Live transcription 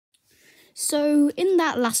So in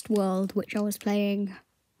that last world which I was playing,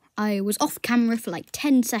 I was off camera for like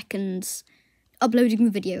 10 seconds uploading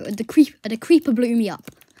the video, and a creeper blew me up.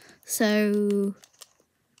 So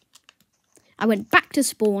I went back to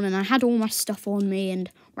spawn and I had all my stuff on me, and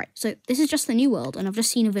right, so this is just the new world and I've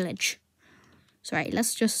just seen a village. So right,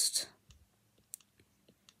 let's just...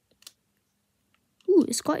 Ooh,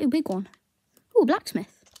 it's quite a big one. Ooh,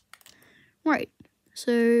 blacksmith. Right,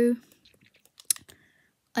 so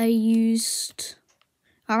I used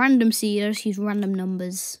a random seed. I just used random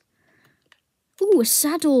numbers. Ooh, a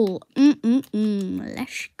saddle.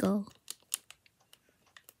 Let's go.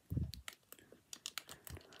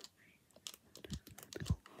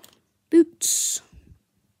 Boots.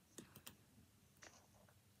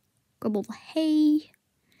 Grab all the hay.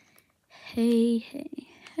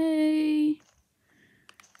 Hay.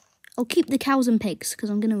 I'll keep the cows and pigs because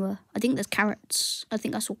I'm gonna. I think there's carrots. I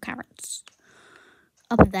think I saw carrots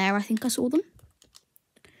up there. I think I saw them.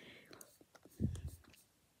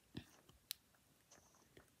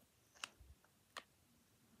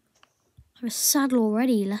 I have a saddle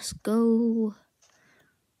already. Let's go.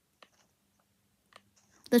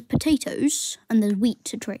 There's potatoes and there's wheat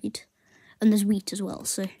to trade, and there's wheat as well.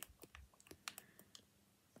 So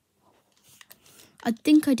I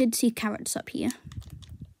think I did see carrots up here.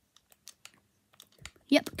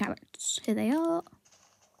 Yep, carrots. Here they are.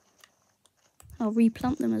 I'll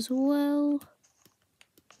replant them as well.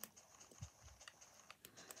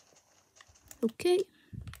 Okay.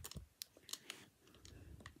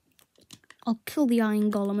 I'll kill the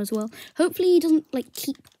iron golem as well. Hopefully he doesn't like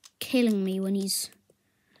keep killing me when he's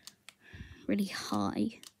really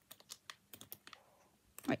high.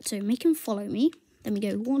 Right, so make him follow me. Then we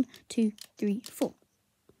go 1, 2, 3, 4.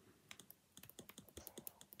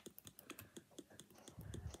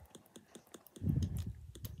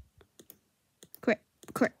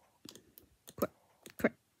 Crit.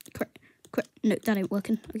 No, that ain't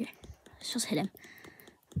working. Okay, let's just hit him.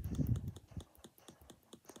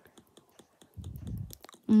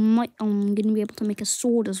 I'm gonna be able to make a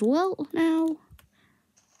sword as well now.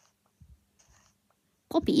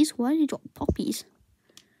 Poppies? Why did you drop poppies?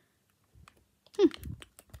 Okay.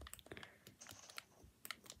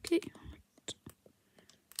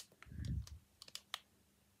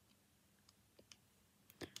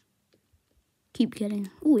 Keep getting.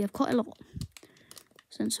 Oh, we have quite a lot.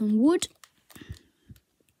 Send some wood.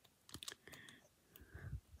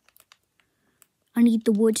 I need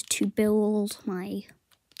the wood to build my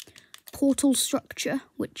portal structure,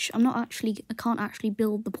 which I can't actually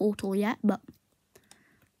build the portal yet, but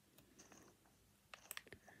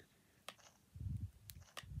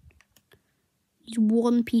use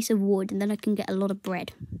one piece of wood and then I can get a lot of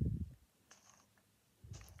bread.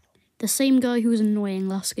 The same guy who was annoying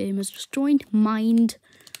last game has just joined. Mind,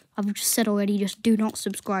 I've just said already, just do not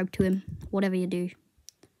subscribe to him, whatever you do.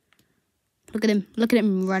 Look at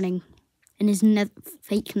him running in his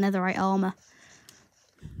fake netherite armor.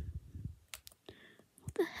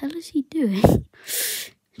 What the hell is he doing?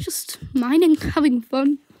 Just mining, having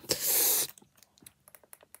fun.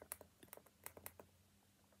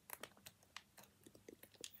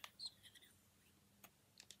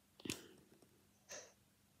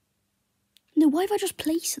 No, why have I just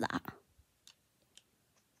placed that?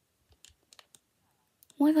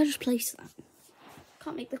 Why have I just placed that?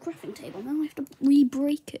 Can't make the crafting table now. I have to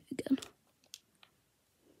re-break it again.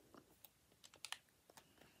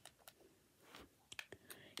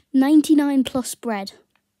 $99+ bread.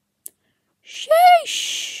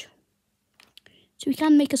 Sheesh. So we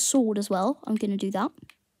can make a sword as well. I'm going to do that.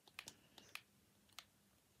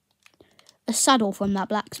 A saddle from that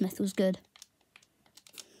blacksmith was good.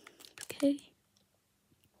 Okay.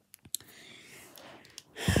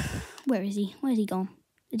 Where is he? Where's he gone?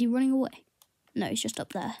 Is he running away? No, he's just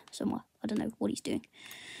up there somewhere. I don't know what he's doing.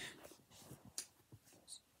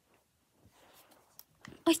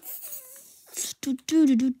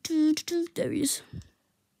 There he is.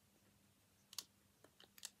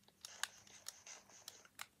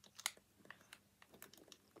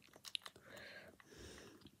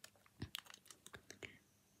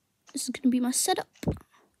 This is going to be my setup.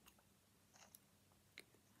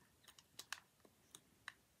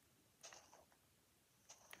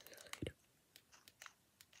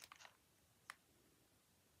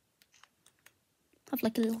 Have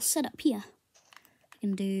like a little setup here. I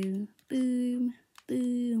can do boom,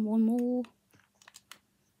 boom, one more.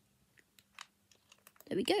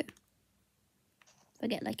 There we go. If I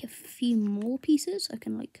get like a few more pieces, I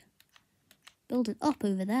can like build it up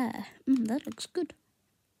over there. That looks good.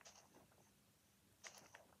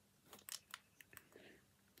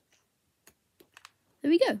 There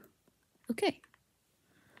we go. Okay.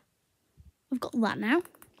 I've got that now.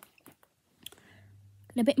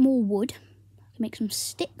 Get a bit more wood. I can make some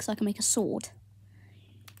sticks. I can make a sword.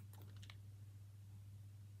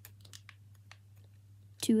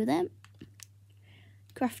 2 of them.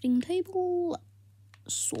 Crafting table.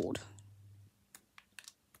 Sword.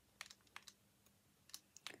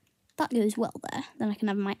 That goes well there. Then I can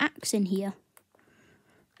have my axe in here.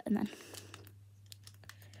 And then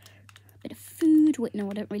a bit of food. Wait, no,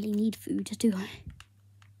 I don't really need food, do I?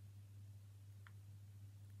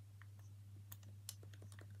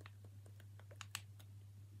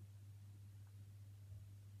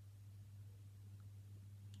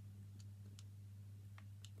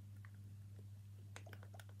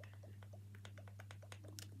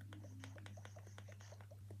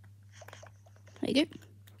 There you go.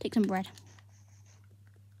 Take some bread.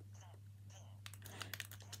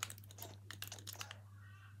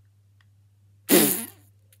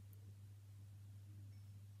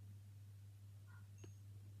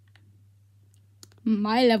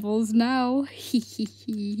 My levels now.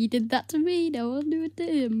 He did that to me, now I'll do it to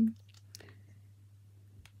him.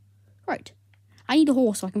 Right. I need a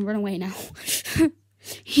horse so I can run away now.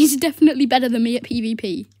 He's definitely better than me at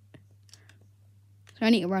PvP. So I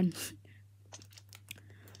need to run.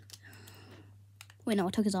 Wait, no,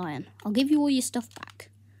 I took his iron. I'll give you all your stuff back.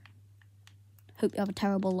 Hope you have a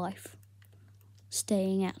terrible life.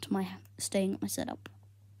 Staying at my setup.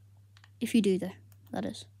 If you do, though, that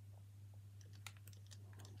is.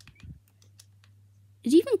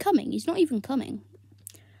 Is he even coming? He's not even coming.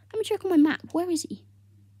 Let me check on my map. Where is he?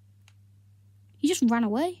 He just ran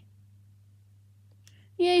away.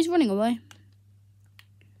 Yeah, he's running away.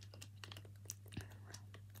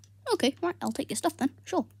 Okay, right, I'll take your stuff then.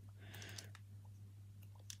 Sure.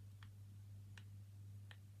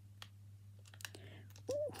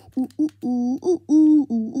 Ooh, ooh, ooh, ooh, ooh,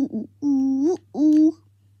 ooh, ooh, ooh.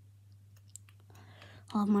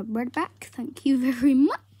 I'll have my bread back. Thank you very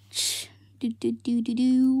much.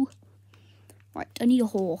 Do. Right, I need a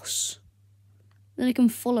horse. Then I can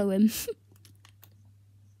follow him.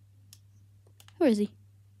 Where is he?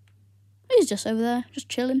 He's just over there, just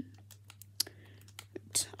chilling.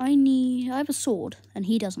 Right, I have a sword, and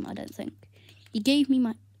he doesn't, I don't think. He gave me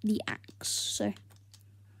the axe, so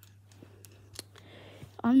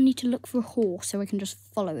I need to look for a horse so I can just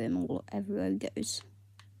follow him everywhere he goes.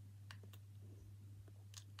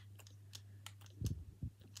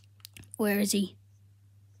 Where is he?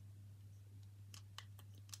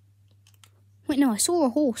 Wait, no, I saw a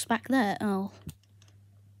horse back there. Oh.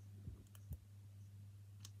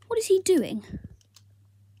 What is he doing?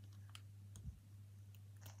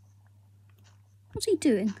 What's he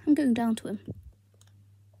doing? I'm going down to him.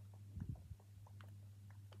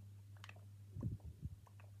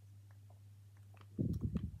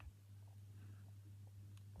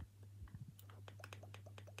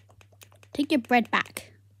 Take your bread back.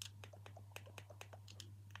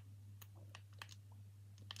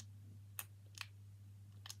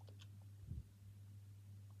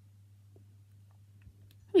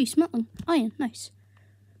 Oh, you smelting iron, nice.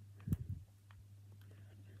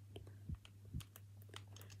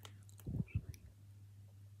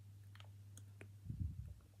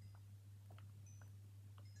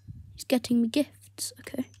 He's getting me gifts,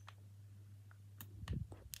 okay.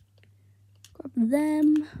 Grab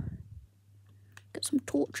them. Get some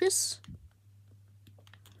torches.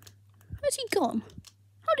 Where's he gone?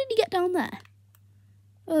 How did he get down there?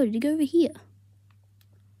 Oh, did he go over here?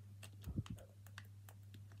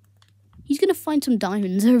 He's gonna find some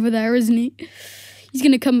diamonds over there, isn't he? He's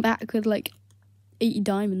gonna come back with like 80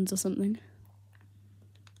 diamonds or something.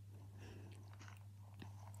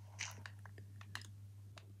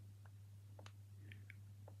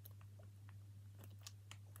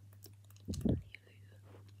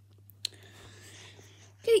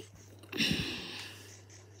 Okay.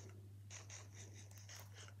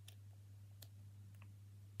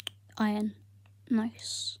 Iron.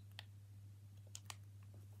 Nice.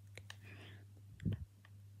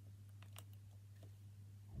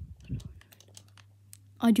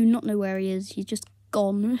 I do not know where he is. He's just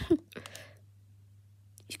gone.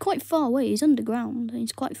 He's quite far away. He's underground.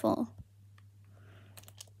 He's quite far.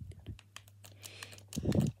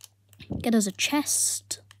 Get us a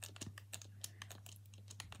chest.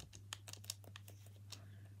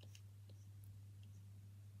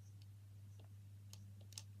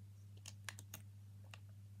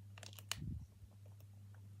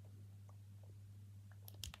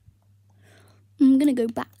 I'm gonna go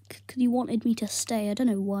back because he wanted me to stay. I don't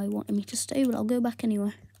know why he wanted me to stay, but I'll go back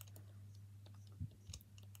anyway.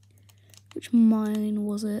 Which mine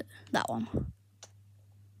was it? That one.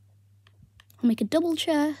 I'll make a double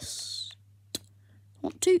chest.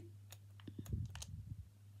 1, 2.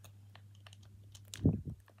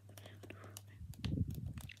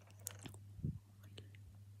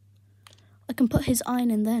 I can put his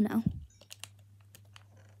iron in there now.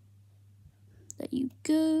 There you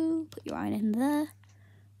go. Put your iron in there.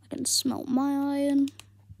 I can smelt my iron.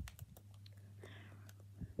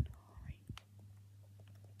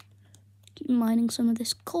 Keep mining some of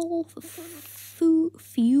this coal for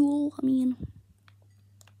fuel. I mean,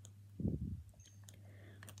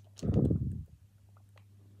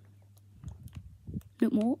 no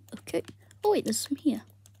more. Okay. Oh wait, there's some here.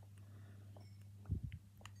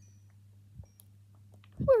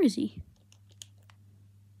 Where is he?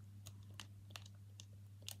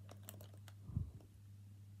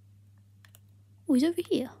 Oh, he's over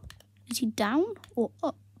here. Is he down or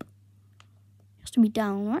up? He has to be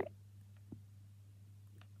down, right?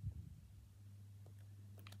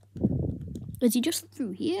 Is he just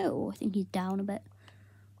through here, or I think he's down a bit?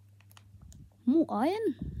 More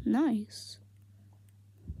iron? Nice.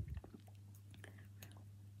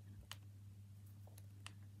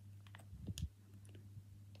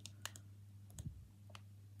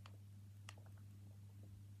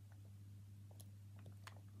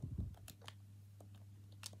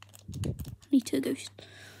 Need to go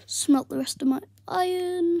smelt the rest of my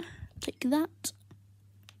iron. Take that.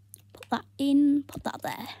 Put that in. Put that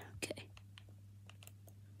there. Okay.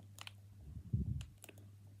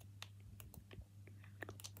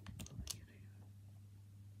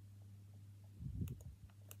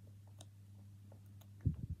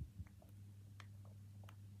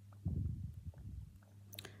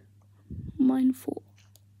 Mine 4.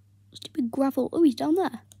 Stupid gravel. Oh, he's down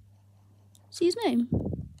there. See his name?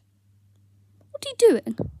 What's he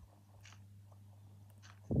doing?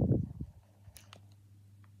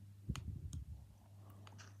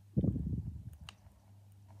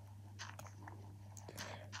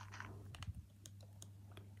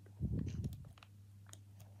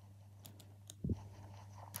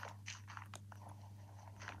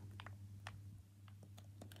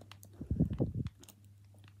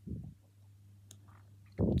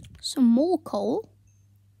 Some more coal.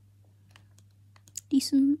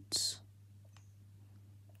 Decent.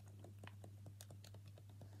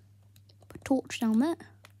 Put a torch down there.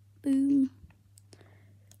 Boom.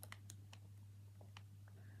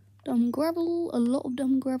 Dumb gravel. A lot of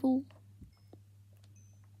dumb gravel.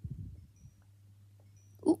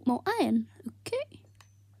 Oh, more iron. Okay.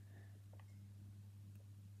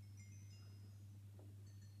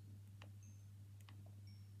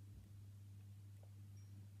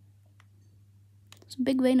 It's a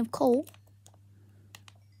big vein of coal.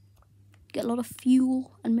 Get a lot of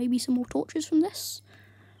fuel and maybe some more torches from this.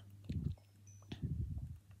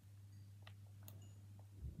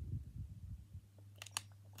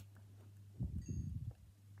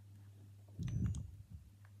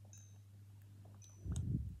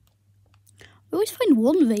 I always find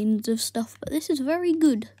 1 veins of stuff, but this is very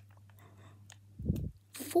good.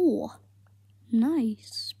 4.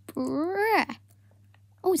 Nice. Bruh.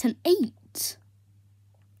 Oh, it's an 8.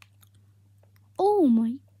 Oh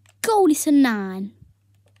my god, it's a 9.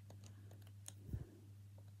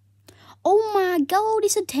 Oh my god,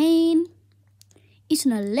 it's a 10. It's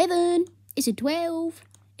an 11. It's a 12.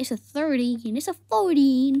 It's a 13. It's a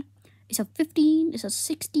 14. It's a 15. It's a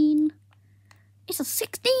 16. It's a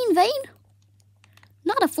 16 vein.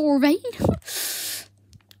 Not a 4 vein.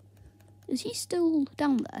 Is he still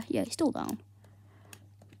down there? Yeah, he's still down.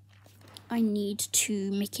 I need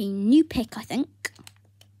to make a new pick, I think.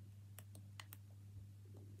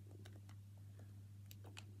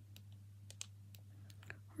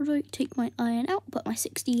 How do I take my iron out, put my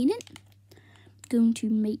 16 in? Going to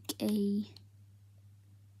make a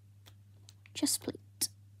chest plate.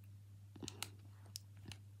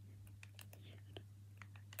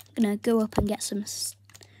 Gonna go up and get some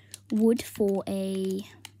wood for a,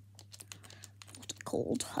 what's it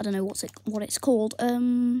called? I don't know what it's called.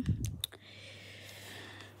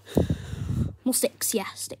 More sticks, yeah,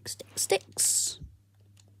 sticks.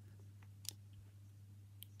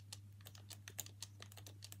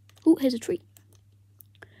 Oh, here's a tree.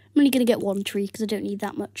 I'm only gonna get 1 tree because I don't need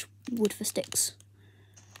that much wood for sticks.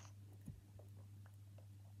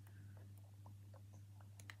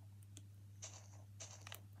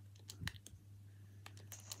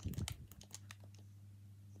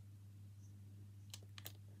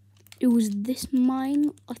 It was this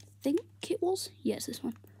mine, I think it was. Yes, this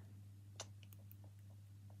one.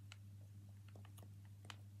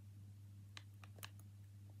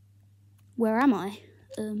 Where am I?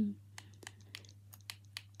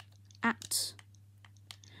 At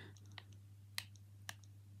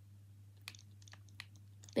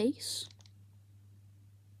base.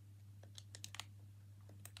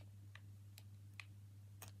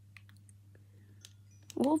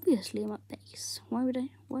 Well, obviously I'm at base. Why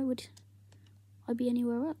would I be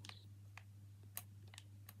anywhere else?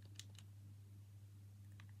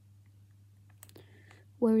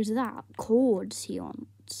 Where is that? Chords he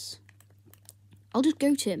wants. I'll just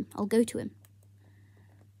go to him. I'll go to him.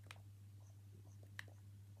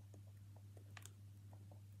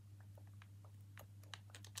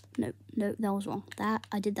 No, that was wrong.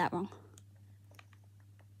 I did that wrong.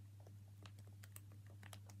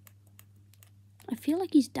 I feel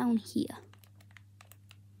like he's down here.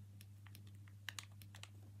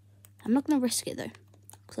 I'm not going to risk it though,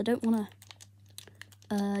 because I don't want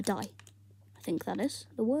to die. I think that is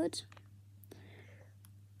the word.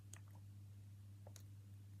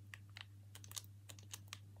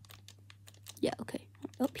 Yeah, okay.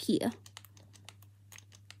 Up here.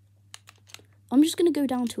 I'm just going to go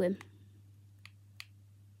down to him.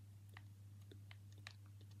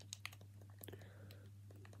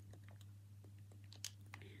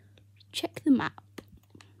 Check the map.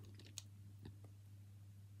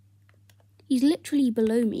 He's literally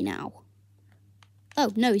below me now.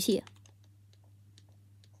 Oh, no, he's here.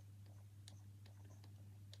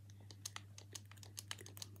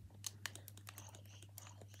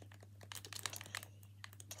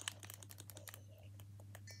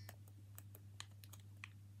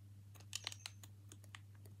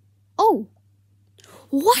 Oh!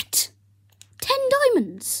 What? 10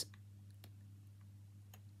 diamonds!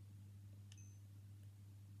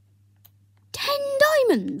 10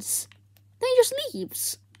 diamonds! Then he just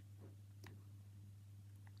leaves.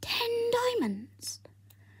 10 diamonds.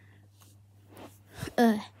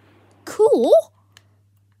 Cool.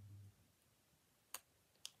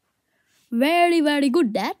 Very, very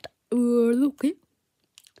good, that. Okay.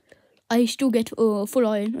 I still get full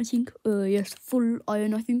iron, I think. Yes, full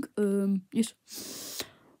iron, I think. Yes.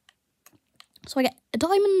 So I get a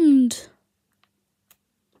diamond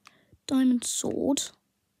sword.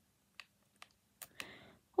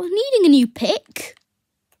 I was needing a new pick.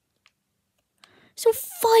 So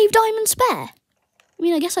 5 diamonds spare. I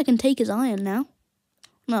mean, I guess I can take his iron now.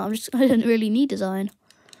 No, I don't really need his iron.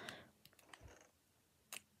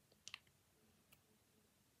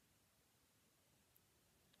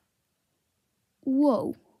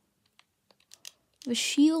 Whoa. The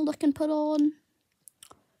shield I can put on.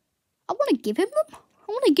 I want to give him them.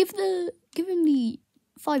 I want to give him the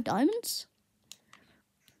 5 diamonds.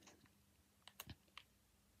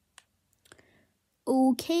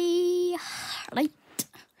 Okay. Right.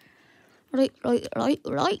 No,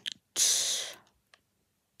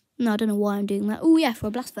 I don't know why I'm doing that. Oh yeah, for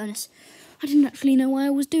a blast furnace. I didn't actually know why I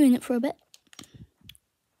was doing it for a bit.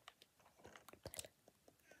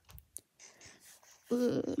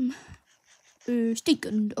 Steak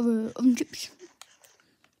and oven chips.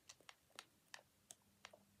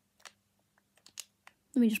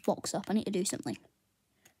 Let me just box up. I need to do something.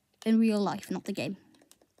 In real life, not the game.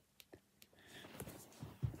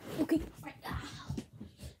 Okay, right.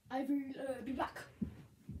 I will be back.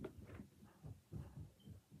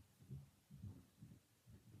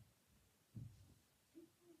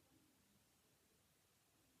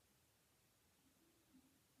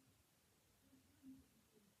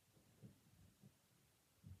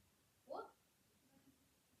 What?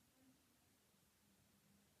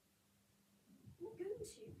 What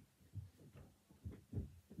goes you?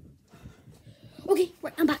 Okay,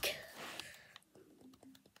 right, I'm back.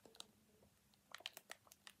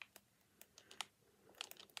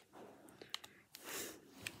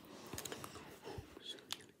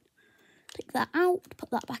 Take that out, put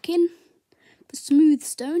that back in. The smooth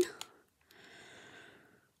stone.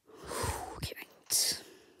 Okay, right.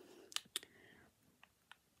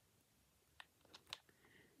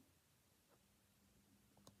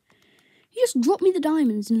 He just dropped me the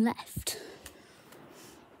diamonds and left.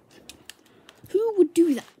 Who would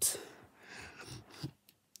do that?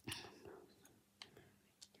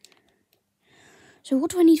 So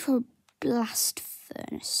what do I need for a blast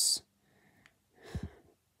furnace?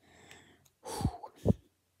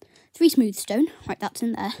 3 smooth stone. Right, that's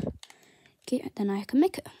in there. Okay, then I can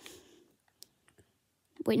make it.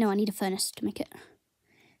 Wait, no, I need a furnace to make it.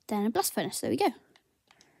 Then a blast furnace. There we go.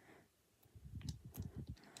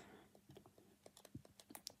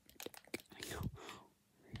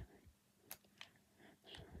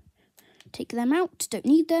 Take them out. Don't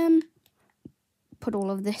need them. Put all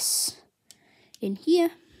of this in here.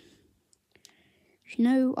 You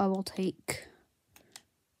know, I will take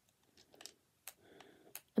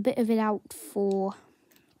a bit of it out for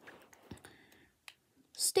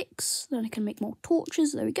sticks. Then I can make more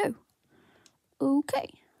torches. There we go. Okay.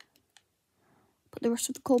 Put the rest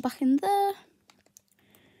of the coal back in there.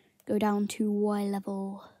 Go down to Y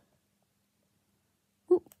level.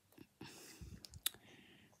 Ooh.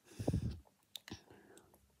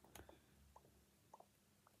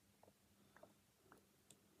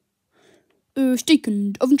 Steak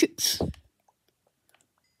and oven chips.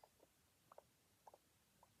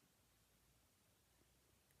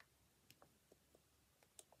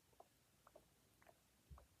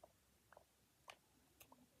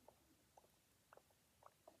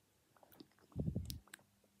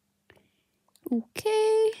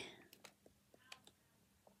 Okay.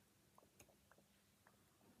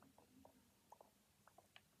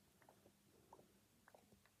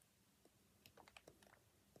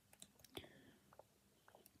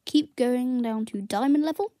 Keep going down to diamond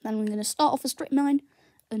level. Then I'm going to start off a strip mine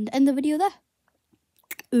and end the video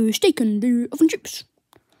there. Steak and oven chips.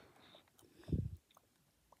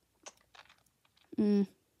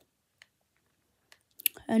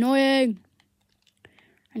 Annoying.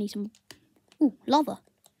 I need some... Ooh, lava.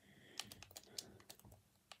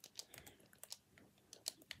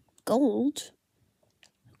 Gold.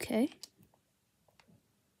 Okay.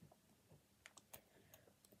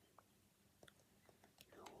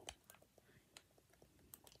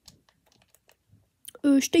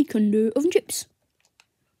 Steak and oven chips.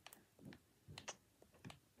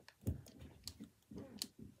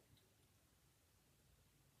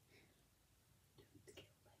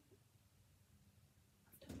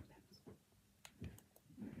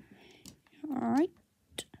 Alright.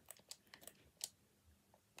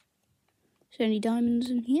 Is there any diamonds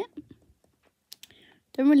in here?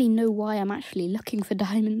 Don't really know why I'm actually looking for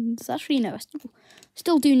diamonds. Actually, no, I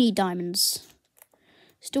still do need diamonds.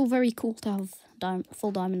 Still very cool to have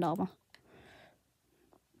full diamond armor.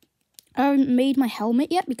 I haven't made my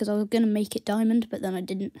helmet yet because I was going to make it diamond, but then I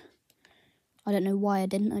didn't. I don't know why I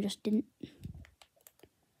didn't, I just didn't.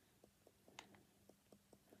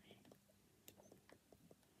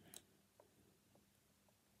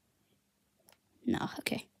 Nah,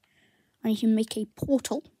 okay. I need to make a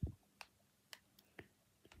portal.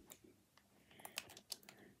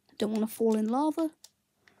 Don't want to fall in lava.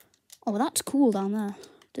 Oh, that's cool down there.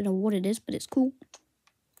 Don't know what it is, but it's cool.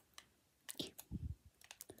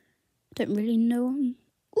 Don't really know.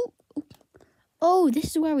 Ooh, ooh. Oh,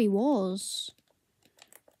 this is where he was.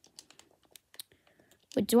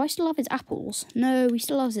 Wait, do I still have his apples? No, he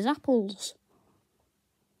still has his apples.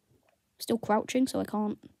 Still crouching, so I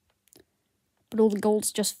can't. But all the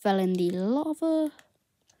golds just fell in the lava.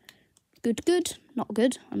 Good, good. Not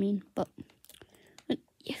good, I mean, but...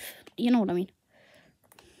 You know what I mean.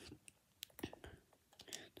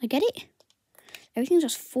 I get it. Everything's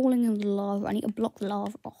just falling in the lava. I need to block the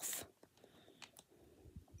lava off.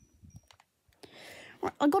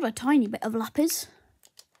 Right, I got a tiny bit of lapis.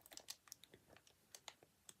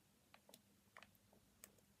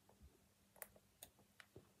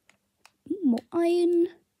 More iron.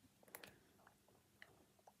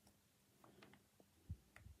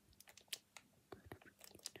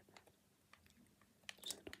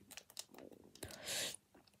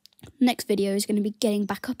 Next video is going to be getting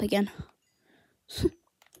back up again.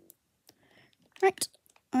 Right,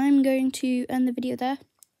 I'm going to end the video there.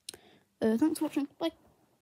 Thanks for watching. Bye.